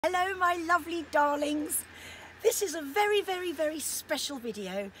Hello my lovely darlings. This is a very special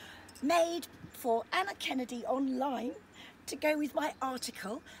video made for Anna Kennedy online to go with my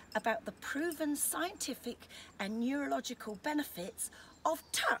article about the proven scientific and neurological benefits of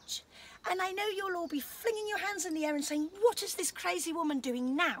touch. And I know you'll all be flinging your hands in the air and saying, what is this crazy woman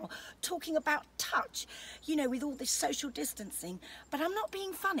doing now talking about touch, you know, with all this social distancing? But I'm not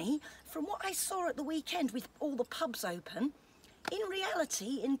being funny. From what I saw at the weekend with all the pubs open, in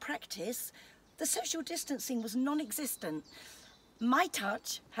reality, in practice, the social distancing was non-existent. My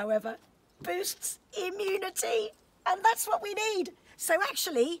touch, however, boosts immunity, and that's what we need. So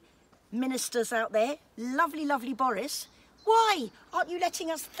actually, ministers out there, lovely Boris, why aren't you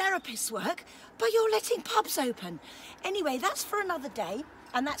letting us therapists work, but you're letting pubs open? Anyway, that's for another day,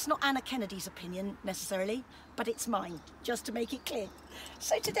 and that's not Anna Kennedy's opinion necessarily, but it's mine, just to make it clear.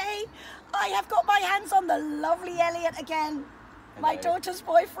 So today, I have got my hands on the lovely Elliot again. My daughter's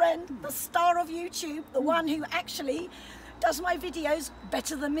boyfriend, the star of YouTube, the one who actually does my videos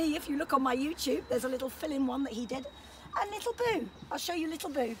better than me. If you look on my YouTube, there's a little fill-in one that he did. And Little Boo, I'll show you Little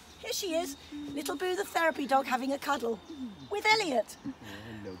Boo. Here she is, Little Boo the therapy dog having a cuddle with Elliot.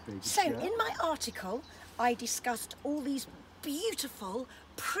 So in my article, I discussed all these beautiful,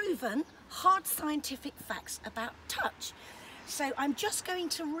 proven, hard scientific facts about touch. So I'm just going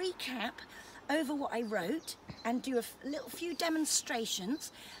to recap over what I wrote and do a little few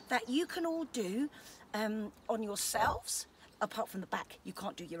demonstrations that you can all do on yourselves. Apart from the back, you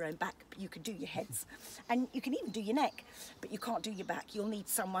can't do your own back, but you can do your heads. And you can even do your neck, but you can't do your back. You'll need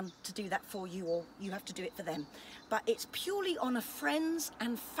someone to do that for you, or you have to do it for them. But it's purely on a friends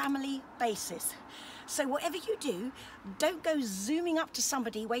and family basis. So whatever you do, don't go zooming up to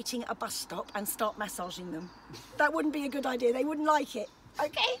somebody waiting at a bus stop and start massaging them. That wouldn't be a good idea. They wouldn't like it,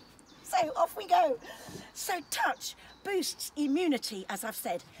 okay? So off we go. So touch boosts immunity, as I've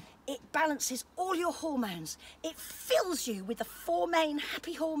said. It balances all your hormones. It fills you with the four main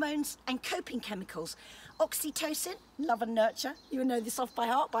happy hormones and coping chemicals. Oxytocin, love and nurture. You know this off by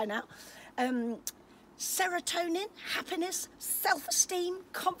heart by now. Serotonin, happiness, self-esteem,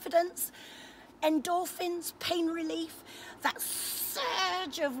 confidence. Endorphins, pain relief. That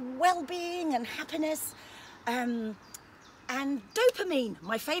surge of well-being and happiness. And dopamine,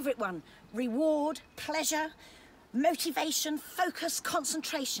 my favourite one. Reward, pleasure, motivation, focus,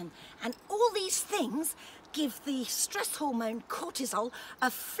 concentration. And all these things give the stress hormone cortisol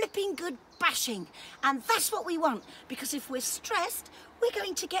a flipping good bashing. And that's what we want, because if we're stressed, we're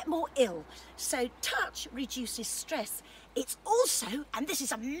going to get more ill. So touch reduces stress. It's also, and this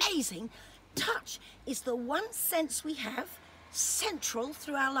is amazing, touch is the one sense we have central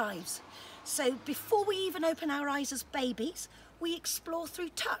through our lives. So before we even open our eyes as babies, we explore through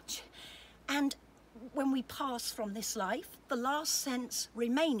touch. And when we pass from this life, the last sense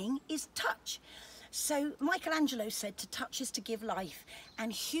remaining is touch. So Michelangelo said to touch is to give life,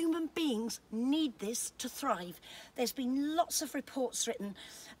 and human beings need this to thrive. There's been lots of reports written,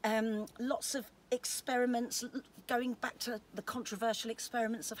 lots of experiments, going back to the controversial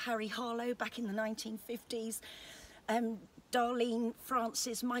experiments of Harry Harlow back in the 1950s, Darlene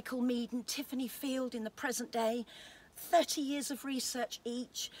Francis, Michael Mead and Tiffany Field in the present day, 30 years of research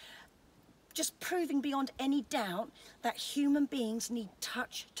each, just proving beyond any doubt that human beings need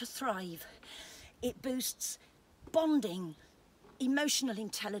touch to thrive. It boosts bonding, emotional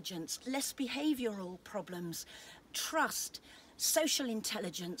intelligence, less behavioural problems, trust, social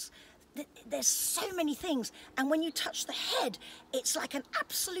intelligence. There's so many things, and when you touch the head, it's like an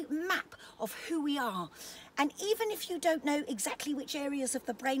absolute map of who we are. And even if you don't know exactly which areas of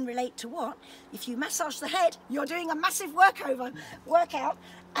the brain relate to what, if you massage the head, you're doing a massive workout,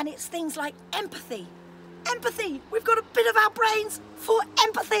 and it's things like empathy. Empathy! We've got a bit of our brains for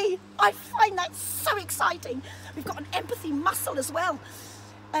empathy. I find that so exciting. We've got an empathy muscle as well.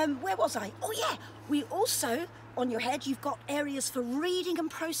 Where was I? Oh yeah, we also, on your head, you've got areas for reading and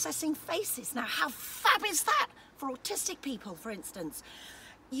processing faces. Now, how fab is that for autistic people, for instance?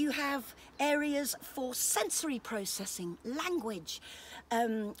 You have areas for sensory processing, language,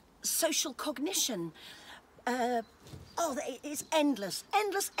 social cognition. Oh, it's endless.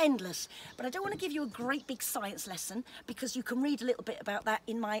 But I don't want to give you a great big science lesson, because you can read a little bit about that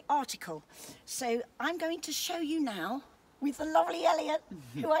in my article. So I'm going to show you now, with the lovely Elliot,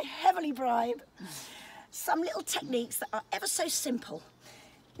 who I heavily bribe, some little techniques that are ever so simple.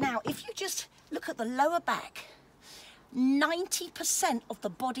 Now, if you just look at the lower back, 90% of the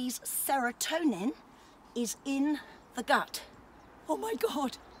body's serotonin is in the gut. Oh my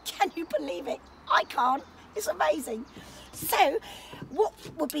God, can you believe it? I can't. It's amazing. So what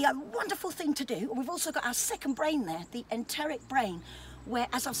would be a wonderful thing to do, we've also got our second brain there, the enteric brain. where,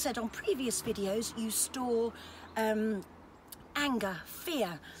 as I've said on previous videos, you store anger,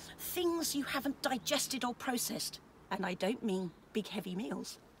 fear, things you haven't digested or processed. And I don't mean big heavy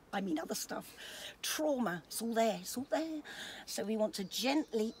meals, I mean other stuff. Trauma, it's all there, it's all there. So we want to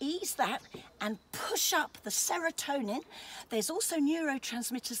gently ease that and push up the serotonin. There's also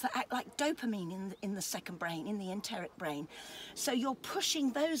neurotransmitters that act like dopamine in the second brain, in the enteric brain. So you're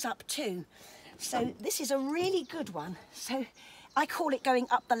pushing those up too. So this is a really good one. So I call it going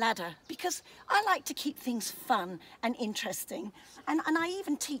up the ladder because I like to keep things fun and interesting. And I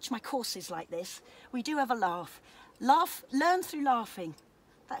even teach my courses like this. We do have a laugh. Laugh, learn through laughing.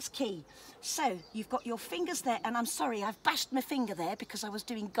 That's key. So you've got your fingers there, and I'm sorry, I've bashed my finger there because I was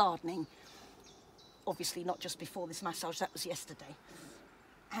doing gardening. Obviously not just before this massage, that was yesterday.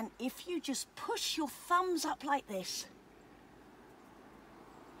 And if you just push your thumbs up like this,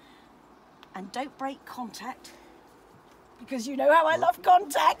 and don't break contact, because you know how I love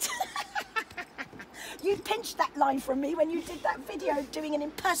contact. You pinched that line from me when you did that video doing an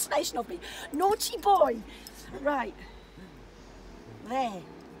impersonation of me. Naughty boy. Right. There.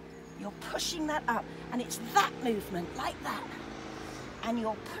 You're pushing that up, and it's that movement, like that. And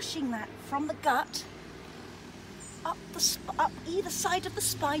you're pushing that from the gut, up either side of the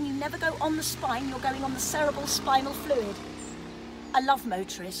spine. You never go on the spine, you're going on the cerebral spinal fluid. I love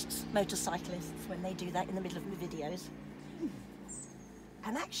motorists, motorcyclists, when they do that in the middle of the videos.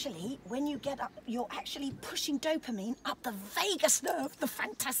 And actually, when you get up, you're actually pushing dopamine up the vagus nerve, the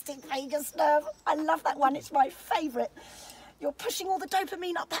fantastic vagus nerve. I love that one, it's my favourite. You're pushing all the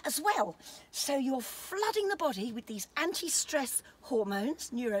dopamine up that as well. So you're flooding the body with these anti-stress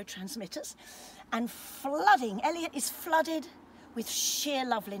hormones, neurotransmitters, and flooding. Elliot is flooded with sheer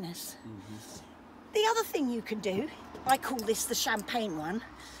loveliness. The other thing you can do, I call this the champagne one,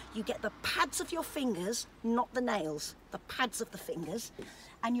 you get the pads of your fingers, not the nails, the pads of the fingers,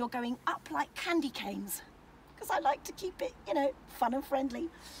 and you're going up like candy canes, because I like to keep it, you know, fun and friendly.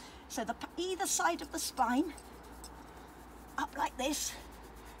 So either side of the spine, up like this,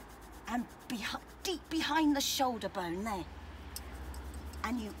 and deep behind the shoulder bone there.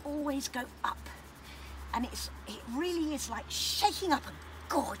 And you always go up. And it really is like shaking up a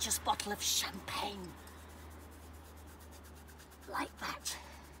gorgeous bottle of champagne. Like that.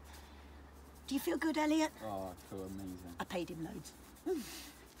 Do you feel good, Elliot? Oh, I feel amazing. I paid him loads.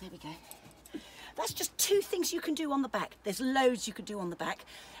 There we go. That's just 2 things you can do on the back. There's loads you can do on the back,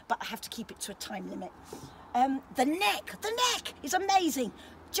 but I have to keep it to a time limit. The neck is amazing.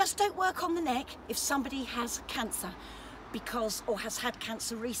 Just don't work on the neck if somebody has cancer, or has had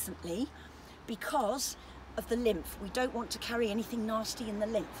cancer recently, because of the lymph. We don't want to carry anything nasty in the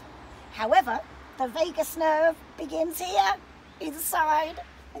lymph. However, the vagus nerve begins here, inside,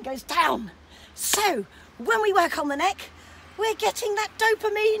 and goes down. So when we work on the neck, we're getting that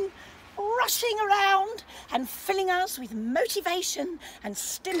dopamine rushing around and filling us with motivation and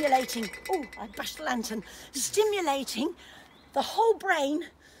stimulating, oh, I bashed the lantern, stimulating the whole brain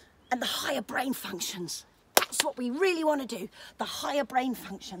and the higher brain functions. That's what we really want to do, the higher brain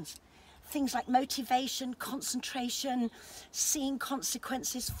functions. Things like motivation, concentration, seeing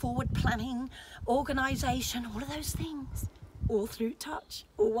consequences, forward planning, organisation, all of those things. All through touch,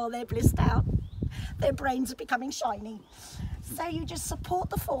 all while they're blissed out. Their brains are becoming shiny. So you just support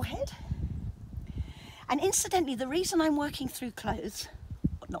the forehead. And incidentally, the reason I'm working through clothes,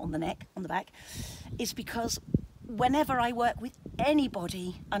 not on the neck, on the back, is because whenever I work with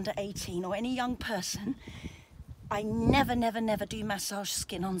anybody under 18 or any young person, I never do massage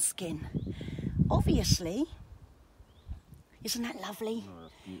skin on skin. Obviously, isn't that lovely?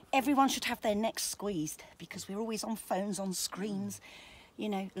 Everyone should have their necks squeezed because we're always on phones, on screens. You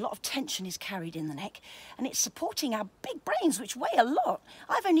know, a lot of tension is carried in the neck, and it's supporting our big brains, which weigh a lot.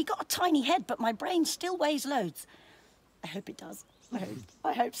 I've only got a tiny head, but my brain still weighs loads. I hope it does.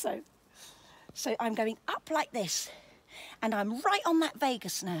 I hope so. So I'm going up like this, and I'm right on that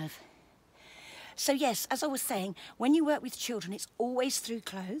vagus nerve. So yes, as I was saying, when you work with children, it's always through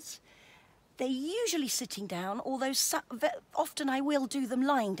clothes. They're usually sitting down, although often I will do them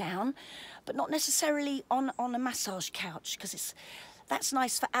lying down, but not necessarily on a massage couch, because that's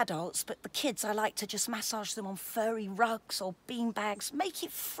nice for adults, but the kids, I like to just massage them on furry rugs or bean bags. Make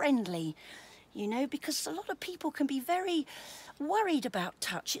it friendly, you know, because a lot of people can be very worried about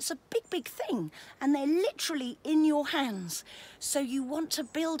touch. It's a big thing, and they're literally in your hands. So you want to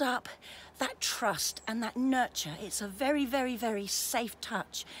build up that trust and that nurture. It's a very safe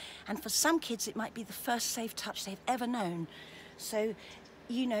touch. And for some kids, it might be the first safe touch they've ever known. So,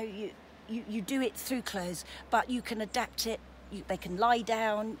 you know, you do it through clothes, but you can adapt it. They can lie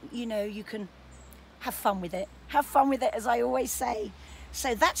down, you know, you can have fun with it. Have fun with it, as I always say.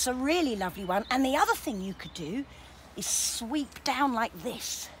 So that's a really lovely one. And the other thing you could do is sweep down like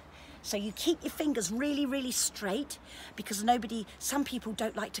this. So you keep your fingers really, really straight, because some people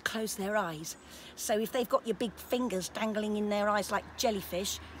don't like to close their eyes. So if they've got your big fingers dangling in their eyes like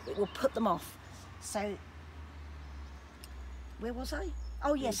jellyfish, it will put them off. So, where was I?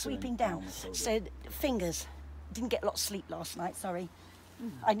 Oh yes, sweeping down. So fingers. Didn't get a lot of sleep last night, sorry.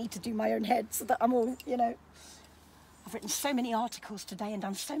 I need to do my own head so that I'm all, you know. I've written so many articles today and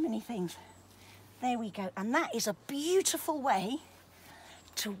done so many things. There we go. And that is a beautiful way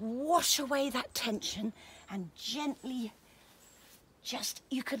to wash away that tension and gently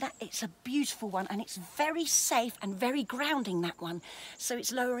it's a beautiful one, and it's very safe and very grounding, that one. So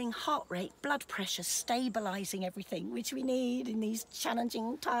it's lowering heart rate, blood pressure, stabilising everything, which we need in these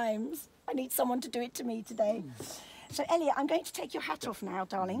challenging times. I need someone to do it to me today. So Elliot, I'm going to take your hat off now,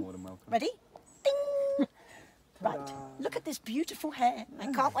 darling. More than welcome. Ready? Ding! Right, look at this beautiful hair.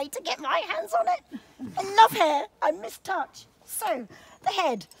 I can't wait to get my hands on it. I love hair. I miss touch. So, the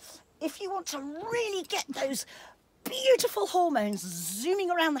head. If you want to really get those beautiful hormones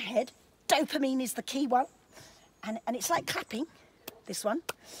zooming around the head, dopamine is the key one. And it's like clapping, this one.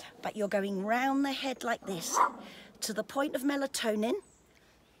 But you're going round the head like this to the point of melatonin,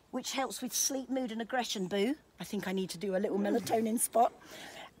 which helps with sleep, mood and aggression, boo. I think I need to do a little melatonin spot.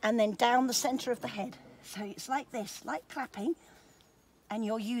 And then down the centre of the head. So it's like this, like clapping, and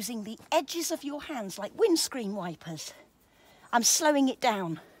you're using the edges of your hands like windscreen wipers. I'm slowing it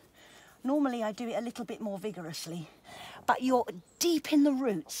down. Normally I do it a little bit more vigorously, but you're deep in the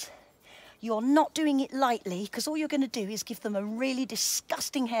roots. You're not doing it lightly, because all you're going to do is give them a really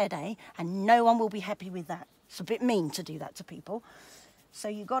disgusting hair day, and no one will be happy with that. It's a bit mean to do that to people. So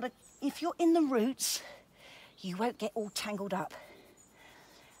you've got to, if you're in the roots, you won't get all tangled up.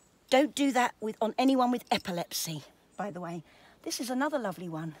 Don't do that on anyone with epilepsy, by the way. This is another lovely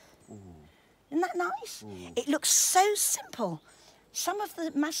one. Ooh. Isn't that nice? Ooh. It looks so simple. Some of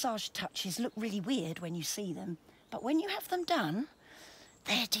the massage touches look really weird when you see them, but when you have them done,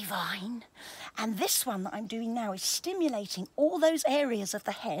 they're divine. And this one that I'm doing now is stimulating all those areas of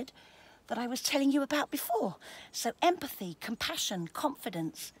the head that I was telling you about before. So empathy, compassion,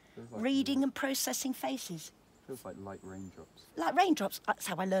 confidence, reading and processing faces. Feels like light raindrops. Like raindrops. That's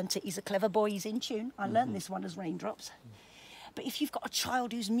how I learnt it. He's a clever boy, he's in tune. I learned this one as raindrops. But if you've got a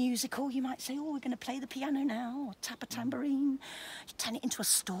child who's musical, you might say, oh, we're going to play the piano now, or tap a tambourine. You turn it into a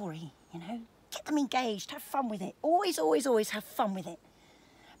story, you know. Get them engaged, have fun with it. Always, always, always have fun with it.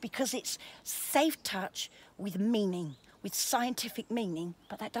 Because it's safe touch with meaning, with scientific meaning,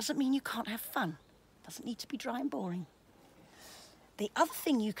 but that doesn't mean you can't have fun. It doesn't need to be dry and boring. The other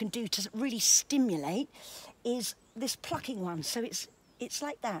thing you can do to really stimulate is this plucking one. So it's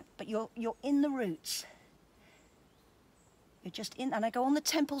like that, but you're in the roots. You're just in, and I go on the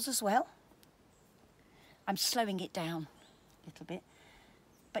temples as well. I'm slowing it down a little bit.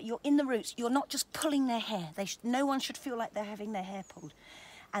 But you're in the roots. You're not just pulling their hair. No one should feel like they're having their hair pulled.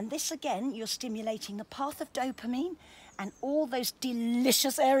 And this again, you're stimulating the path of dopamine and all those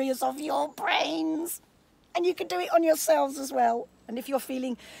delicious areas of your brains. And you can do it on yourselves as well. And if you're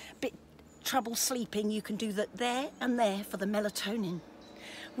feeling a bit trouble sleeping, you can do that there and there for the melatonin,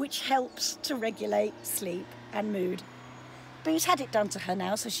 which helps to regulate sleep and mood. Boo's had it done to her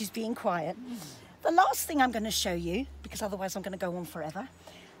now, so she's being quiet. The last thing I'm going to show you, because otherwise I'm going to go on forever,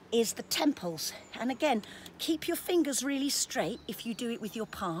 is the temples. And again, keep your fingers really straight if you do it with your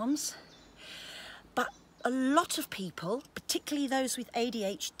palms. But a lot of people, particularly those with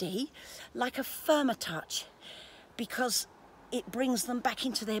ADHD, like a firmer touch because it brings them back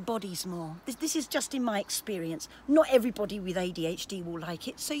into their bodies more. This is just in my experience. Not everybody with ADHD will like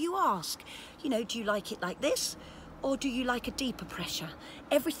it, so you ask, you know, do you like it like this? Or do you like a deeper pressure?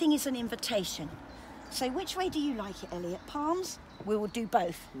 Everything is an invitation. So which way do you like it, Elliot? Palms? We will do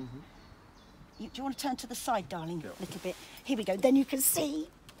both. Do you want to turn to the side, darling, a little bit? Here we go. Then you can see.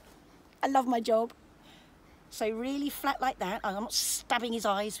 I love my job. So really flat like that. I'm not stabbing his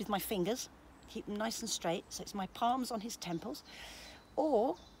eyes with my fingers. Keep them nice and straight. So it's my palms on his temples.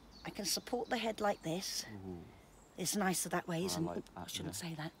 Or I can support the head like this. Ooh. It's nicer that way, isn't it? Like I shouldn't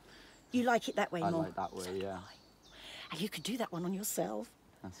say that. You like it that way more? I like that way, yeah. And you could do that one on yourself.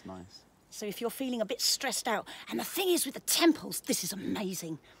 That's nice. So if you're feeling a bit stressed out, and the thing is with the temples, this is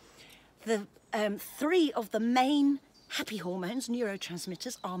amazing. The 3 of the main happy hormones,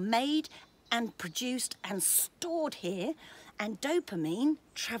 neurotransmitters, are made and produced and stored here, and dopamine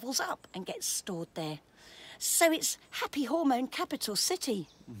travels up and gets stored there. So it's happy hormone capital city.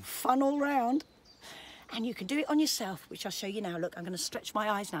 Fun all round. And you can do it on yourself, which I'll show you now. Look, I'm going to stretch my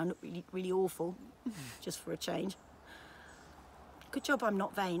eyes now, look really, really awful, just for a change. Good job I'm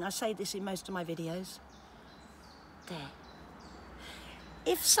not vain. I say this in most of my videos. There.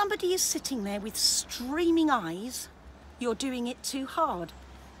 If somebody is sitting there with streaming eyes, you're doing it too hard.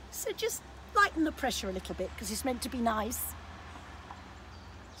 So just lighten the pressure a little bit, because it's meant to be nice.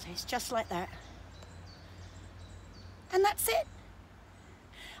 So it's just like that. And that's it.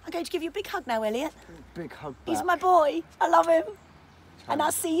 I'm going to give you a big hug now, Elliot. Big hug back. He's my boy. I love him. And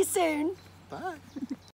I'll see you soon. Bye.